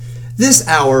This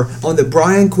hour on the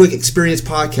Brian Quick Experience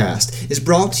podcast is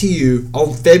brought to you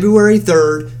on February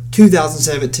 3rd,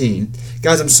 2017.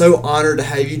 Guys, I'm so honored to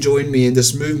have you join me in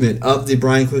this movement of the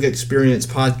Brian Quick Experience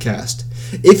podcast.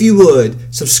 If you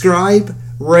would, subscribe,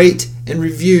 rate, and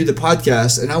review the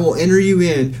podcast, and I will enter you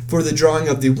in for the drawing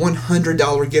of the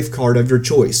 $100 gift card of your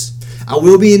choice. I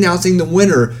will be announcing the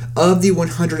winner of the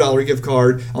 $100 gift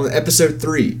card on episode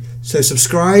 3. So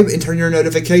subscribe and turn your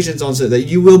notifications on so that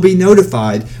you will be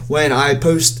notified when I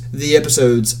post the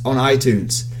episodes on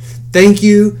iTunes. Thank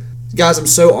you. Guys, I'm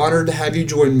so honored to have you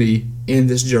join me in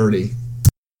this journey.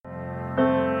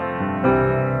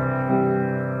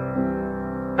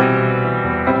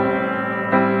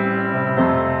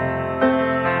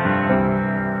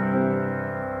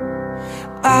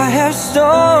 I have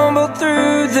stumbled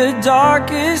through the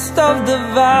darkest of the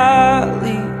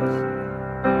valleys,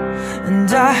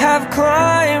 and I have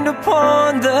climbed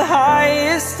upon the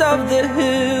highest of the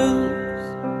hills.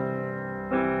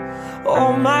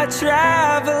 All my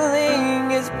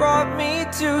traveling has brought me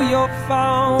to your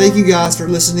fountain. Thank you guys for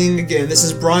listening again. This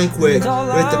is Brian Quick with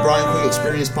the Brian Quick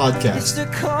Experience podcast.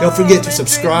 Don't forget to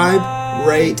subscribe,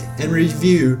 rate, and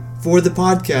review for the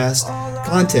podcast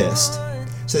contest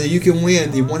so that you can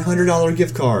win the $100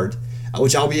 gift card,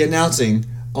 which I'll be announcing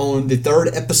on the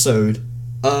 3rd episode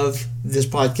of this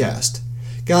podcast.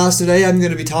 Guys, today I'm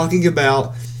going to be talking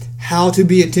about how to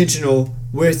be intentional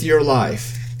with your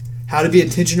life, how to be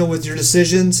intentional with your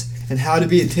decisions, and how to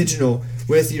be intentional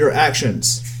with your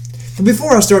actions. But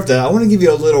before I start that, I want to give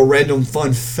you a little random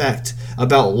fun fact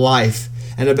about life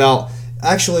and about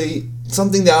actually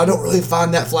something that I don't really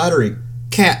find that flattering: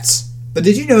 cats. But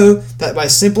did you know that by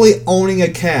simply owning a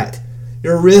cat,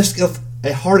 your risk of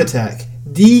a heart attack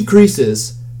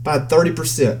decreases by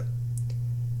 30%?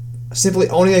 Simply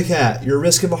owning a cat, your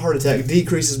risk of a heart attack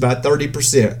decreases by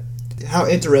 30%. How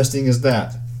interesting is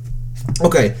that?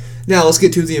 Okay, now let's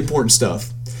get to the important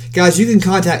stuff. Guys, you can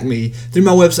contact me through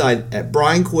my website at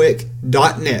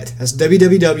brianquick.net. That's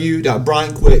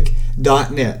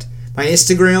www.brianquick.net. My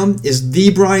Instagram is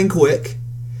TheBrianQuick,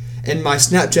 and my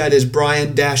Snapchat is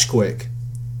Brian-Quick.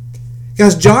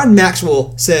 Guys, John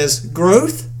Maxwell says,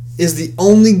 growth is the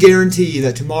only guarantee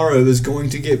that tomorrow is going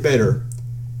to get better.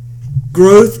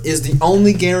 Growth is the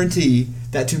only guarantee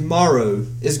that tomorrow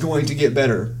is going to get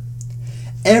better.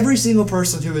 Every single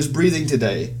person who is breathing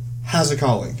today has a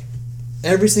calling.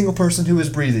 Every single person who is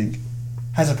breathing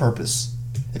has a purpose.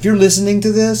 If you're listening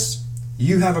to this,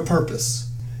 you have a purpose.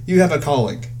 You have a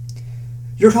calling.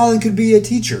 Your calling could be a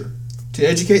teacher, to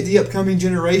educate the upcoming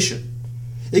generation.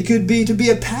 It could be to be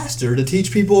a pastor, to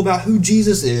teach people about who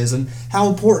Jesus is and how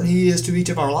important he is to each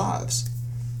of our lives.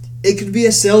 It could be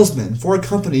a salesman for a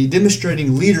company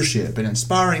demonstrating leadership and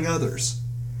inspiring others.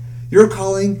 Your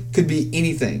calling could be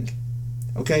anything.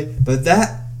 Okay? But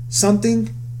that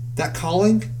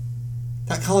calling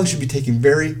should be taken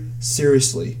very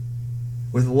seriously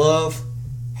with love,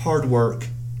 hard work,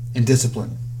 and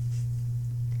discipline.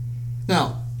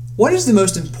 Now, what is the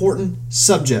most important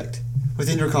subject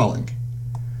within your calling?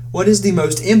 What is the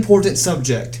most important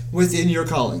subject within your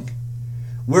calling?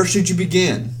 Where should you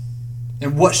begin?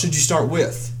 And what should you start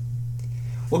with?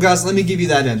 Well, guys, let me give you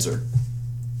that answer.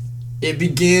 It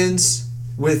begins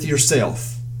with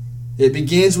yourself. It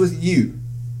begins with you.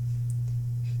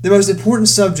 The most important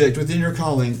subject within your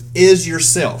calling is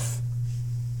yourself.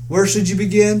 Where should you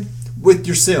begin? With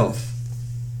yourself.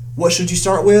 What should you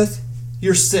start with?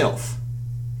 Yourself.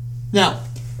 Now,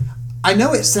 I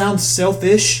know it sounds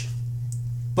selfish,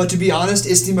 but to be honest,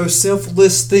 it's the most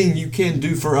selfless thing you can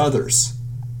do for others.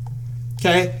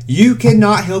 Okay? You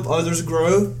cannot help others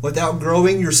grow without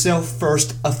growing yourself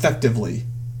first effectively.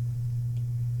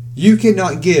 You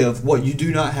cannot give what you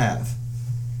do not have.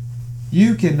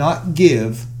 You cannot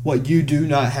give what you do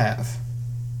not have.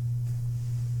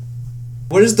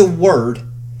 What is the word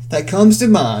that comes to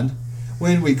mind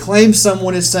when we claim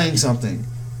someone is saying something,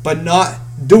 but not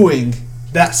doing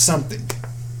that something?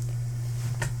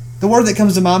 The word that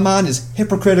comes to my mind is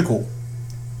hypocritical.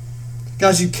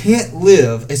 Guys, you can't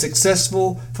live a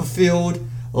successful, fulfilled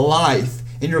life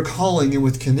in your calling and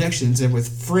with connections and with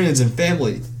friends and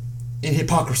family in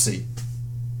hypocrisy.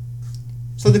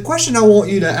 So the question I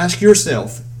want you to ask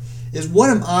yourself is,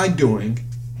 what am I doing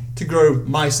to grow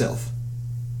myself?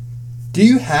 Do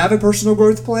you have a personal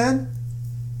growth plan?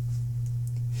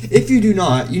 If you do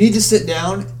not, you need to sit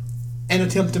down and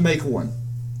attempt to make one.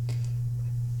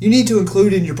 You need to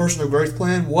include in your personal growth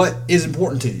plan what is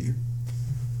important to you.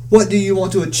 What do you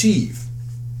want to achieve?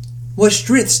 What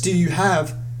strengths do you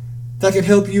have that can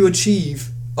help you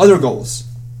achieve other goals?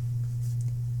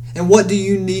 And what do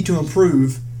you need to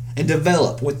improve and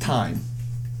develop with time?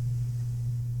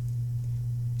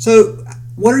 So,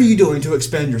 what are you doing to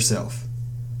expand yourself?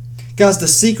 Guys, the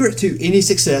secret to any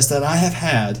success that I have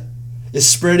had is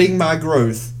spreading my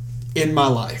growth in my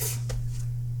life.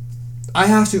 I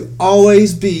have to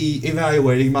always be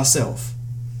evaluating myself.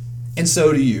 And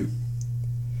so do you.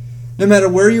 No matter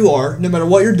where you are, no matter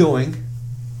what you're doing,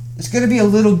 it's going to be a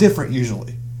little different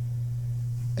usually.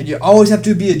 And you always have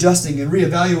to be adjusting and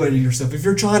reevaluating yourself. If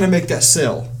you're trying to make that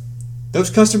sale,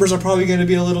 those customers are probably going to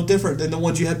be a little different than the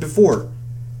ones you had before.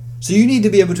 So you need to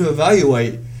be able to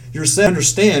evaluate yourself,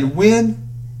 understand when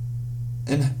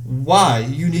and why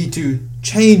you need to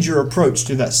change your approach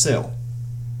to that sale.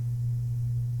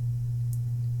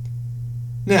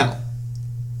 Now,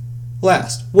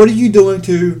 last, what are you doing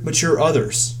to mature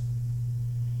others?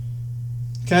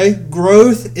 Okay,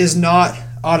 growth is not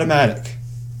automatic.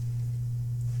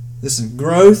 Listen,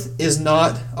 growth is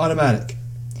not automatic.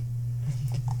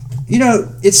 You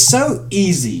know, it's so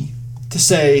easy to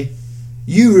say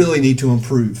you really need to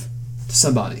improve to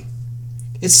somebody.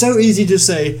 It's so easy to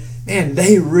say, man,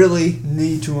 they really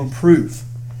need to improve.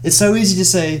 It's so easy to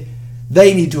say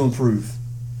they need to improve.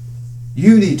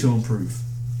 You need to improve.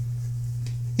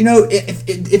 You know, if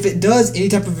it does any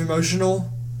type of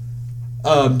emotional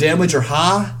damage or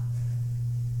high,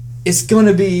 it's going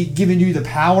to be giving you the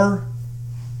power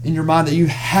in your mind that you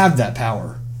have that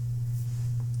power.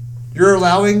 You're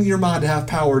allowing your mind to have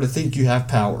power to think you have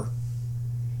power.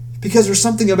 Because there's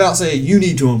something about saying you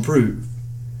need to improve.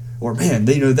 Or man,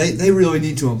 they really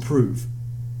need to improve.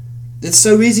 It's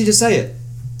so easy to say it.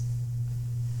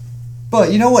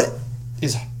 But you know what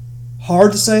is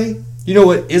hard to say? You know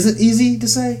what isn't easy to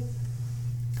say?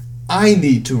 I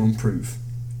need to improve.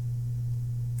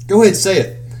 Go ahead, say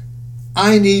it.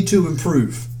 I need to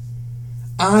improve.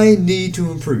 I need to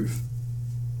improve.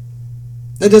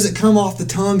 That doesn't come off the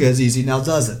tongue as easy now,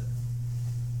 does it?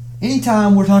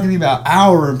 Anytime we're talking about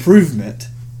our improvement,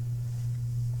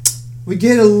 we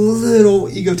get a little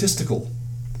egotistical.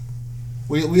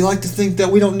 We like to think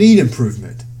that we don't need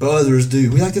improvement, but others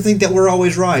do. We like to think that we're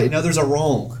always right and others are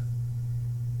wrong.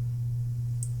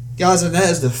 Guys, and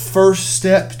that is the first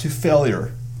step to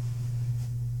failure,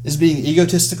 is being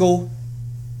egotistical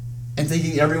and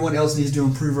thinking everyone else needs to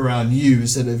improve around you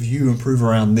instead of you improve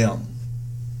around them.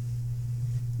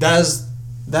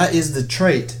 That is the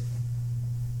trait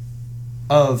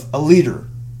of a leader.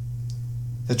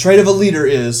 The trait of a leader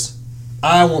is,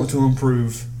 I want to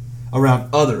improve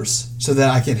around others so that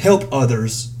I can help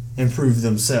others improve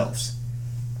themselves.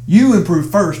 You improve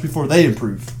first before they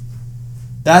improve.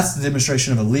 That's the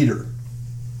demonstration of a leader.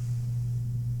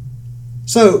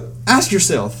 So ask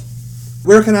yourself,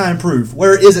 where can I improve?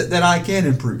 Where is it that I can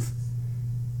improve?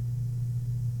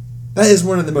 That is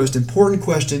one of the most important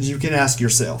questions you can ask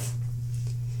yourself.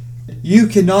 You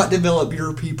cannot develop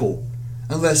your people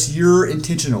unless you're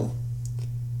intentional.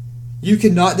 You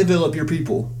cannot develop your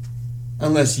people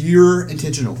unless you're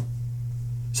intentional.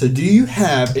 So do you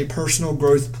have a personal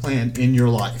growth plan in your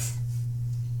life?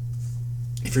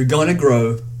 If you're going to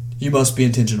grow, you must be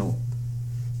intentional.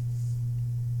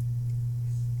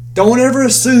 Don't ever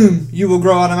assume you will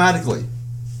grow automatically.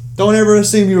 Don't ever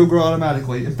assume you will grow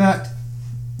automatically. In fact,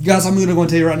 guys, I'm going to go and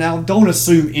tell you right now, don't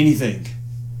assume anything.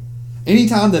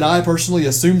 Anytime that I personally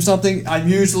assume something, I'm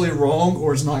usually wrong,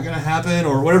 or it's not going to happen,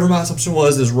 or whatever my assumption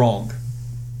was is wrong.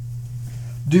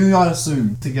 Do not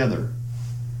assume together.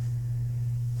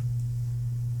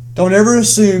 Don't ever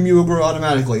assume you will grow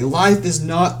automatically. Life is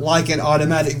not like an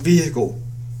automatic vehicle.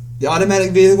 The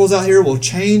automatic vehicles out here will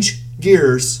change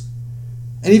gears,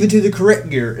 and even to the correct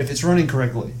gear if it's running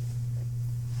correctly.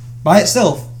 By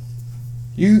itself.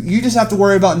 You just have to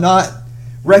worry about not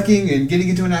wrecking and getting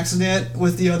into an accident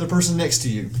with the other person next to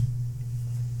you.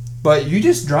 But you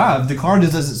just drive. The car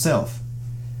does itself.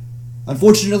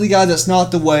 Unfortunately, guys, that's not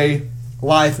the way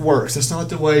life works. That's not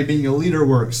the way being a leader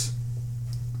works.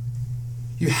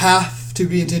 You have to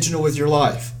be intentional with your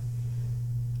life.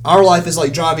 Our life is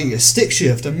like driving a stick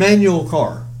shift, a manual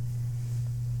car.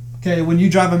 Okay, when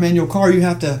you drive a manual car, you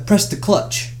have to press the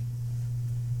clutch.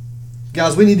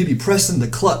 Guys, we need to be pressing the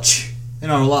clutch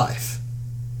in our life.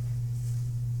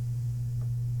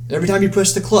 Every time you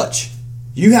press the clutch,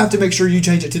 you have to make sure you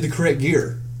change it to the correct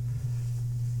gear.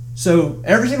 So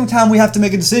every single time we have to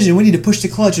make a decision, we need to push the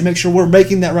clutch and make sure we're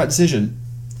making that right decision.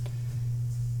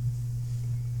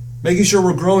 Making sure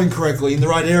we're growing correctly in the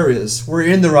right areas. We're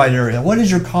in the right area. What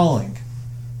is your calling?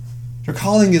 Your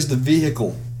calling is the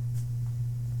vehicle.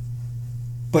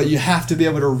 But you have to be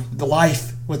able to, the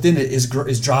life within it is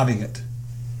driving it.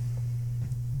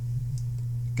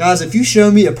 Guys, if you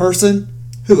show me a person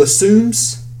who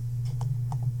assumes,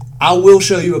 I will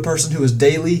show you a person who is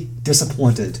daily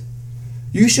disappointed.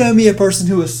 You show me a person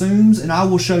who assumes, and I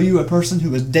will show you a person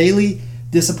who is daily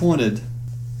disappointed.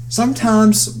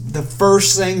 Sometimes the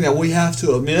first thing that we have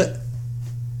to admit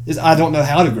is I don't know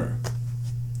how to grow.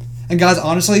 And guys,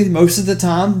 honestly, most of the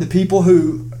time, the people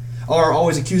who are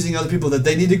always accusing other people that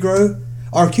they need to grow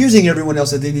are accusing everyone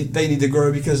else that they need to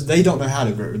grow because they don't know how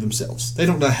to grow themselves. They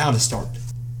don't know how to start.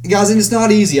 Guys, and it's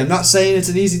not easy. I'm not saying it's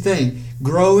an easy thing.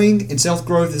 Growing and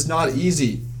self-growth is not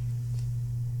easy.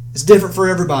 It's different for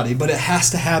everybody, but it has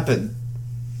to happen.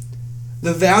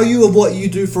 The value of what you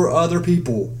do for other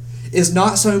people is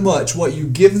not so much what you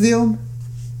give them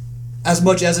as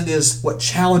much as it is what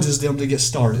challenges them to get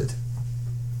started.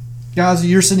 Guys,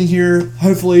 you're sitting here,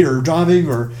 hopefully, or driving,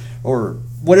 or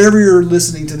whatever you're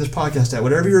listening to this podcast at,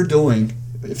 whatever you're doing,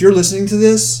 if you're listening to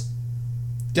this,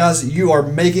 guys, you are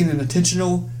making an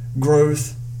intentional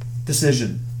growth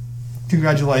decision.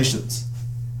 Congratulations.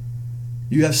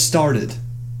 You have started.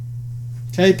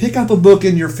 Okay, pick up a book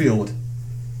in your field.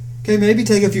 Okay, maybe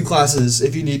take a few classes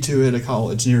if you need to at a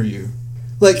college near you.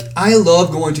 Like, I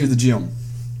love going to the gym.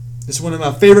 It's one of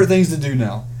my favorite things to do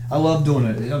now. I love doing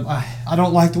it. I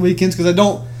don't like the weekends because I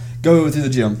don't go to the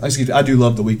gym. Excuse me, I do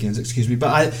love the weekends,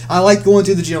 but I like going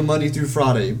to the gym Monday through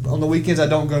Friday. On the weekends, I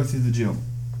don't go to the gym.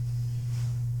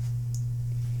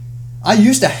 I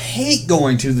used to hate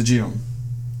going to the gym.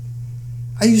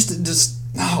 I used to just,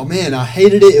 oh man, I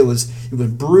hated it. It was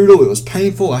brutal. It was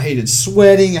painful. I hated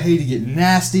sweating. I hated getting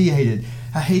nasty.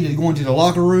 I hated going to the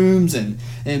locker rooms and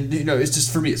it's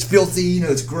just, for me, it's filthy.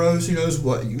 It's gross. Who knows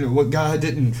what guy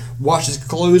didn't wash his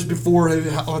clothes before?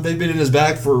 They've been in his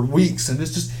bag for weeks, and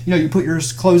it's just you put your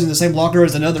clothes in the same locker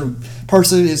as another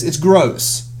person. It's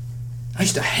gross. I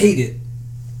used to hate it,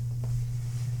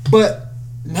 but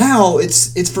now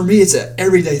it's for me, it's an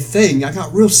everyday thing. I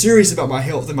got real serious about my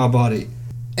health and my body.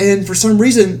 And for some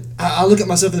reason, I look at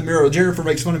myself in the mirror. Jennifer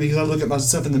makes fun of me because I look at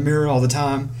myself in the mirror all the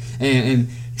time and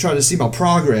try to see my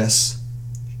progress.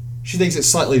 She thinks it's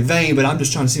slightly vain, but I'm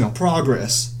just trying to see my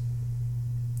progress.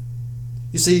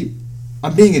 You see,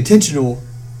 I'm being intentional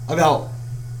about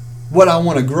what I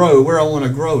want to grow, where I want to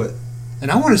grow it.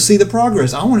 And I want to see the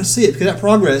progress. I want to see it because that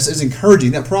progress is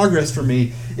encouraging. That progress for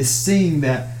me is seeing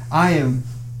that I am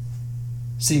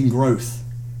seeing growth.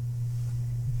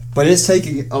 But it's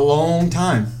taking a long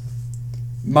time.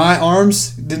 My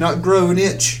arms did not grow an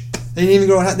inch. They didn't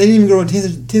even grow a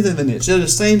tenth of an inch. They're the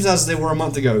same size as they were a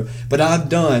month ago. But I've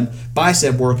done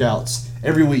bicep workouts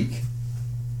every week.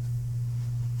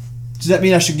 Does that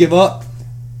mean I should give up?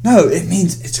 No, it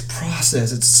means it's a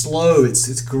process. It's slow.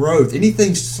 It's growth.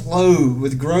 Anything slow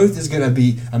with growth is going to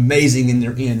be amazing in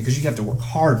their end because you have to work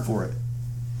hard for it.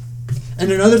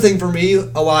 And another thing for me,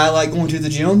 why I like going to the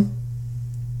gym,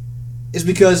 is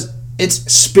because it's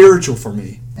spiritual for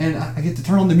me. And I get to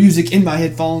turn on the music in my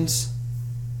headphones,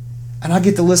 and I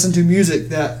get to listen to music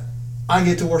that I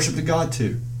get to worship to God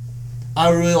to. I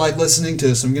really like listening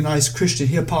to some nice Christian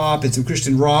hip-hop and some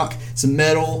Christian rock, some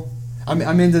metal.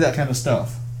 I'm into that kind of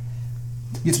stuff.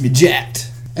 It gets me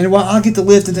jacked. And while I get to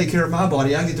lift and take care of my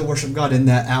body, I get to worship God in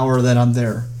that hour that I'm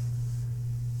there.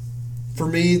 For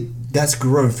me, that's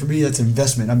growth. For me, that's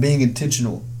investment. I'm being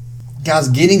intentional. Guys,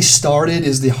 getting started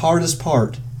is the hardest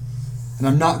part. And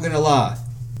I'm not going to lie.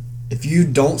 If you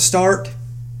don't start,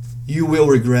 you will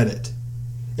regret it.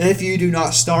 If you do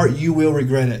not start, you will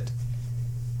regret it.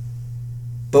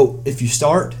 But if you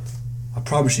start, I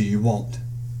promise you, you won't.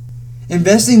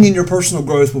 Investing in your personal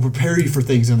growth will prepare you for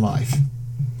things in life.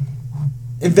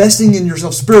 Investing in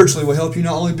yourself spiritually will help you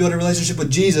not only build a relationship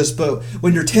with Jesus, but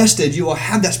when you're tested, you will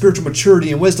have that spiritual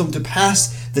maturity and wisdom to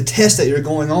pass the test that you're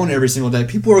going on every single day.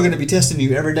 People are going to be testing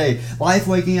you every day. Life,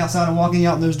 waking outside and walking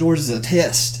out in those doors, is a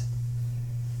test.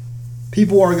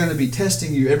 People are going to be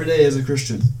testing you every day as a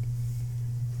Christian.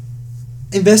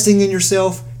 Investing in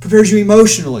yourself prepares you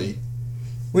emotionally.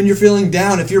 When you're feeling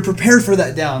down, if you're prepared for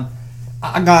that down,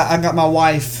 I got my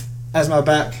wife as my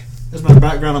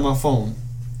background on my phone.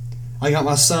 I got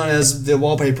my son as the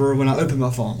wallpaper when I open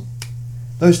my phone.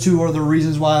 Those two are the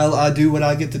reasons why I do what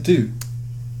I get to do.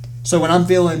 So when I'm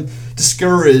feeling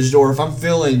discouraged, or if I'm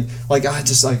feeling like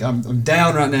I'm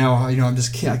down right now,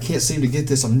 I can't seem to get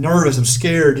this. I'm nervous. I'm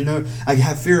scared. I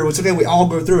have fear. It's okay. We all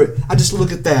go through it. I just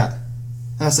look at that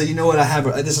and I say, you know what?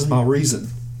 This is my reason.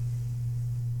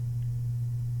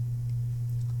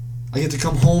 I get to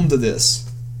come home to this.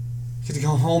 I get to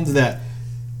come home to that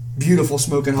beautiful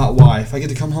smoking hot wife. I get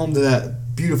to come home to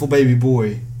that beautiful baby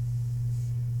boy.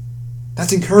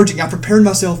 That's encouraging. I prepared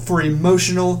myself for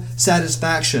emotional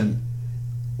satisfaction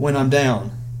when I'm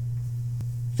down.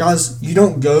 Guys, you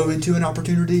don't go into an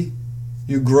opportunity,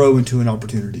 you grow into an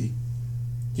opportunity.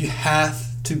 You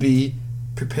have to be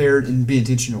prepared and be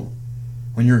intentional.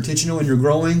 When you're intentional and you're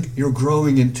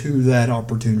growing into that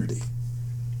opportunity.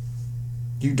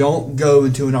 You don't go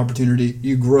into an opportunity,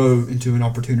 you grow into an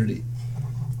opportunity.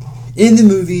 In the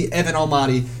movie Evan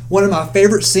Almighty, one of my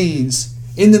favorite scenes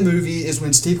in the movie is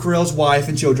when Steve Carell's wife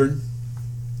and children,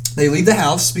 they leave the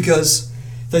house because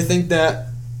they think that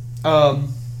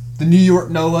the New York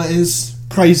Noah is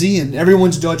crazy and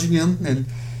everyone's judging him and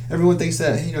everyone thinks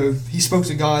that, he spoke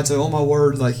to God, so oh my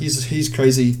word, like he's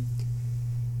crazy.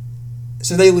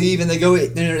 So they leave and they go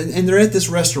and they're at this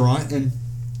restaurant and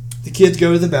the kids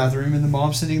go to the bathroom and the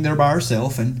mom's sitting there by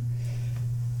herself and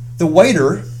the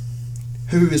waiter,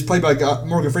 who is played by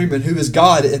Morgan Freeman, who is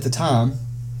God at the time,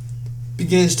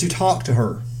 begins to talk to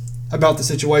her about the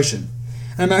situation.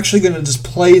 And I'm actually going to just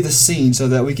play the scene so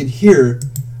that we can hear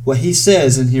what he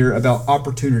says in here about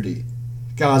opportunity.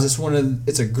 Guys,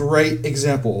 it's a great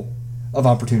example of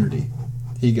opportunity.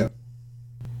 Here you go.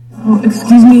 Oh,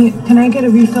 excuse me, can I get a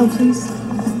refill, please?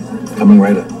 Coming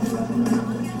right up.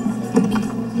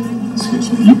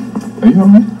 Excuse me, are you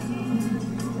alright?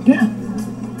 Yeah.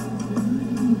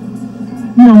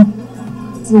 No,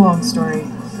 it's a long story.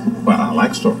 Well, I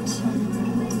like stories.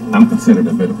 I'm considered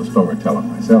a bit of a storyteller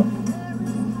myself.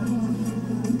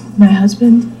 My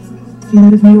husband,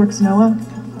 feeling of New York's Noah?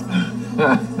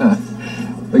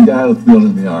 The guy who's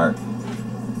building the ark.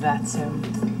 That's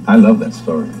him. I love that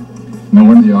story.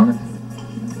 Noah and the ark?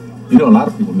 A lot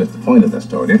of people miss the point of that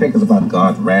story. They think it's about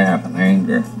God's wrath and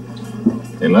anger.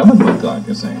 They love it when God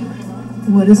gets angry.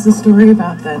 What is the story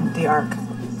about then, the ark?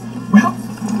 Well,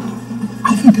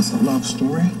 I think it's a love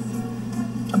story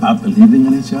about believing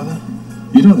in each other.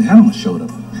 The animals showed up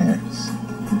in pairs.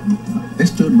 They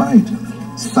stood by each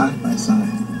other, side by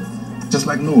side, just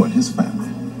like Noah and his family.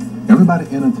 Everybody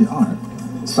entered the ark,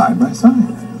 side by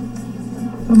side.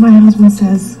 But my husband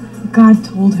says God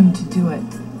told him to do it.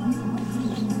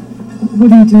 What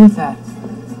do you do with that?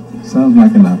 Sounds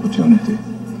like an opportunity.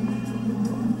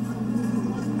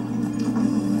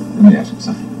 Let me ask you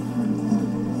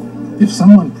something. If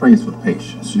someone prays for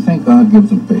patience, you think God gives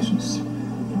them patience?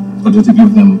 Or does he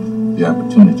give them the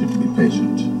opportunity to be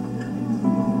patient?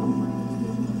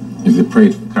 If they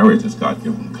prayed for courage, does God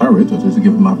give them courage, or does he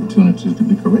give them opportunities to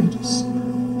be courageous?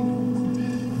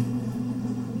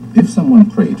 If someone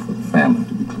prayed for the family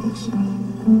to be closer,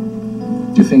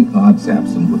 do you think God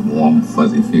zaps them with warm,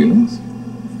 fuzzy feelings?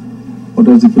 Or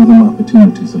does he give them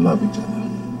opportunities to love each other?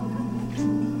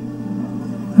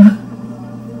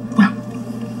 Well,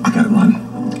 I gotta run.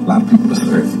 A lot of people to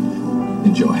serve.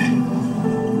 Enjoy.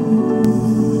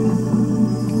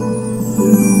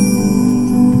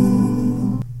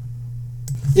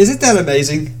 Isn't that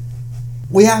amazing?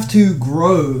 We have to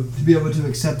grow to be able to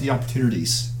accept the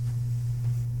opportunities.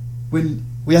 When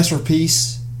we ask for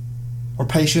peace or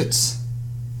patience,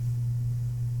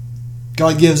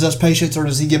 God gives us patience, or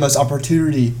does he give us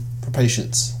opportunity for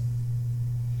patience?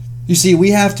 You see, we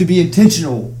have to be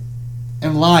intentional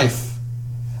in life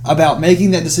about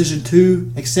making that decision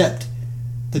to accept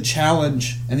the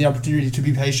challenge and the opportunity to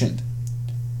be patient,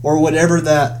 or whatever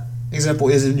that example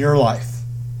is in your life.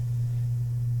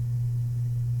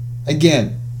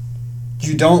 Again,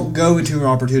 you don't go into an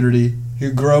opportunity,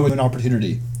 you grow in an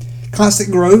opportunity.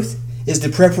 Constant growth is the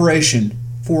preparation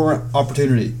for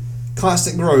opportunity.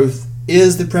 Constant growth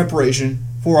is the preparation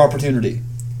for opportunity.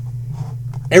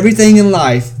 Everything in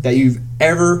life that you've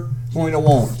ever going to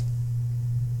want,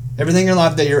 everything in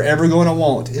life that you're ever going to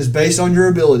want is based on your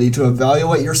ability to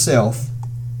evaluate yourself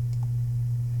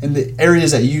in the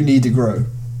areas that you need to grow.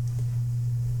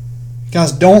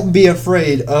 Guys, don't be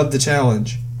afraid of the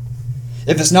challenge.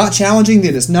 If it's not challenging,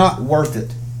 then it's not worth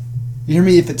it. You hear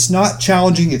me? If it's not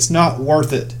challenging, it's not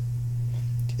worth it.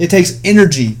 It takes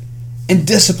energy and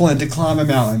discipline to climb a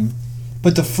mountain.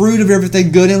 But the fruit of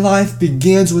everything good in life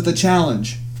begins with a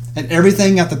challenge. And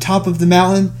everything at the top of the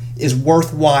mountain is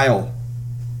worthwhile.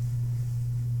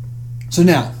 So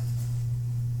now,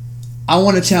 I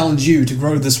want to challenge you to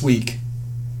grow this week.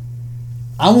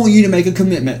 I want you to make a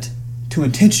commitment to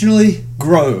intentionally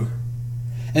grow.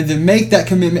 And then make that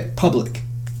commitment public.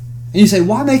 And you say,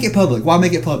 why make it public? Why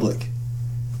make it public?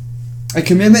 A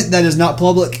commitment that is not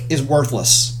public is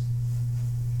worthless.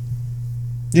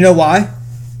 You know why?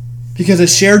 Because a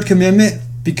shared commitment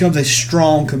becomes a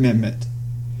strong commitment.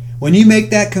 When you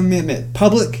make that commitment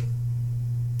public,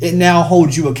 it now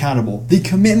holds you accountable. The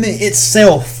commitment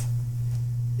itself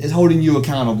is holding you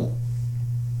accountable.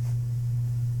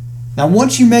 Now,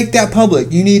 once you make that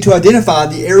public, you need to identify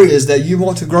the areas that you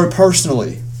want to grow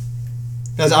personally.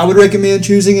 Because I would recommend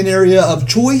choosing an area of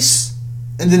choice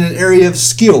and then an area of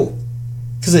skill,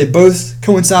 because they both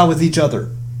coincide with each other.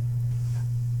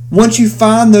 Once you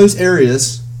find those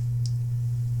areas,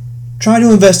 Try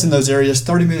to invest in those areas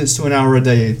 30 minutes to an hour a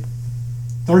day.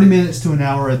 30 minutes to an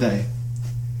hour a day.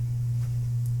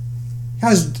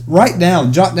 Guys, write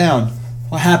down, jot down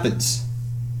what happens.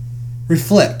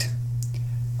 Reflect.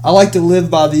 I like to live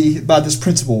by this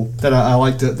principle that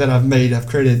I've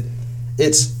created.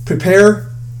 It's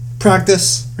prepare,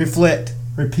 practice, reflect,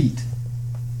 repeat.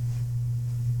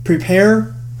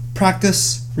 Prepare,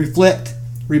 practice, reflect,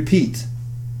 repeat.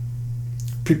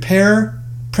 Prepare,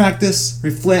 practice,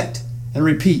 reflect, and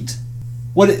repeat.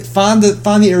 Find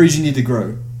the areas you need to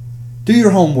grow. Do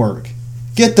your homework.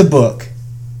 Get the book.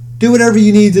 Do whatever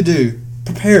you need to do.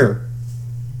 Prepare.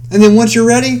 And then once you're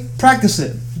ready, practice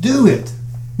it. Do it.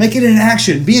 Make it an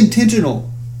action. Be intentional.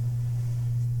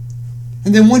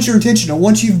 And then once you're intentional,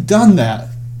 once you've done that,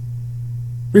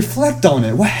 reflect on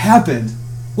it. What happened?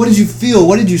 What did you feel?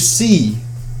 What did you see?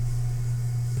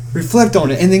 Reflect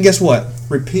on it. And then guess what?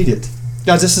 Repeat it.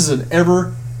 Guys, this is an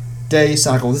everyday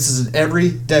cycle. This is an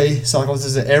everyday cycle. This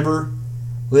is an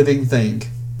ever-living thing.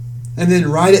 And then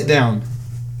write it down.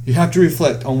 You have to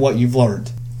reflect on what you've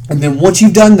learned. And then once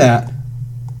you've done that,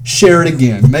 share it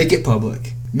again. Make it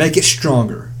public. Make it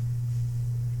stronger.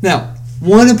 Now,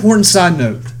 one important side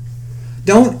note.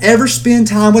 Don't ever spend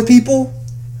time with people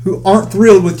who aren't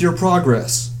thrilled with your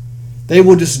progress. They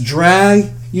will just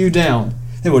drag you down.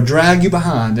 They will drag you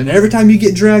behind. And every time you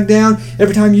get dragged down,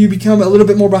 every time you become a little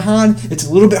bit more behind, it's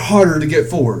a little bit harder to get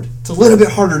forward. It's a little bit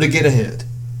harder to get ahead.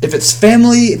 If it's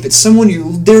family, if it's someone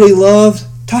you dearly love,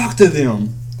 talk to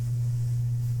them.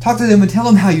 Talk to them and tell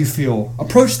them how you feel.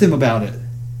 Approach them about it.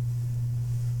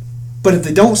 But if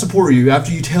they don't support you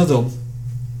after you tell them,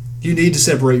 you need to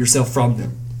separate yourself from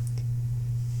them.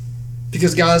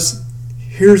 Because guys,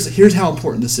 here's how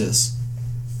important this is.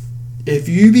 If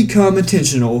you become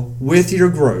intentional with your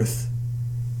growth,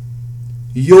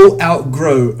 you'll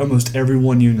outgrow almost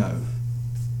everyone you know.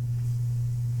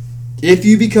 If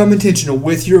you become intentional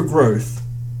with your growth,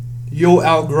 you'll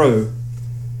outgrow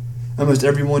almost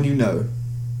everyone you know.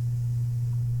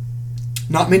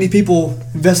 Not many people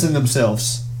invest in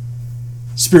themselves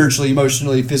spiritually,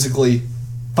 emotionally, physically,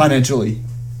 financially.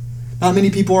 Not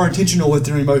many people are intentional with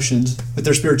their emotions, with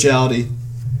their spirituality,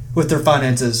 with their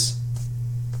finances.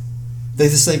 They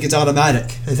just think it's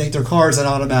automatic. They think their car is an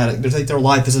automatic. They think their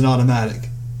life is an automatic.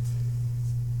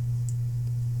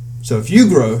 So if you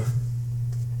grow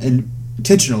and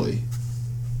intentionally,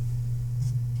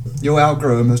 you'll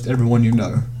outgrow almost everyone you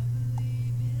know.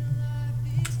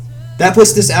 That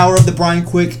puts this hour of the Brian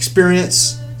Quick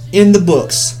Experience in the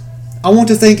books. I want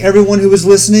to thank everyone who is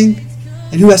listening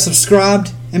and who has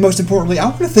subscribed. And most importantly, I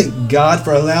want to thank God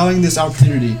for allowing this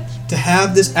opportunity to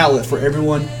have this outlet for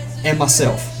everyone and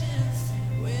myself.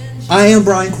 I am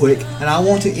Brian Quick, and I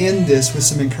want to end this with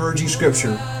some encouraging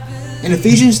scripture. In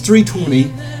Ephesians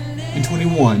 3:20 and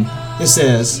 21, it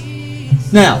says,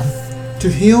 "Now, to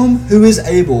him who is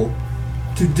able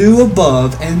to do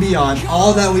above and beyond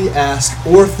all that we ask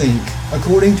or think,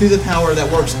 according to the power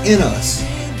that works in us,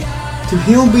 to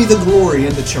him be the glory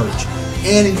in the church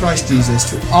and in Christ Jesus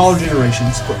to all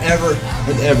generations, forever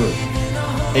and ever.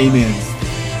 Amen."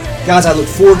 Guys, I look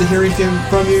forward to hearing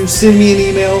from you. Send me an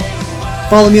email.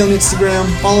 Follow me on Instagram.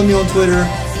 Follow me on Twitter.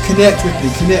 Connect with me.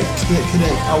 Connect.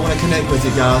 I want to connect with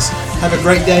you guys. Have a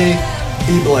great day.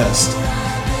 Be blessed.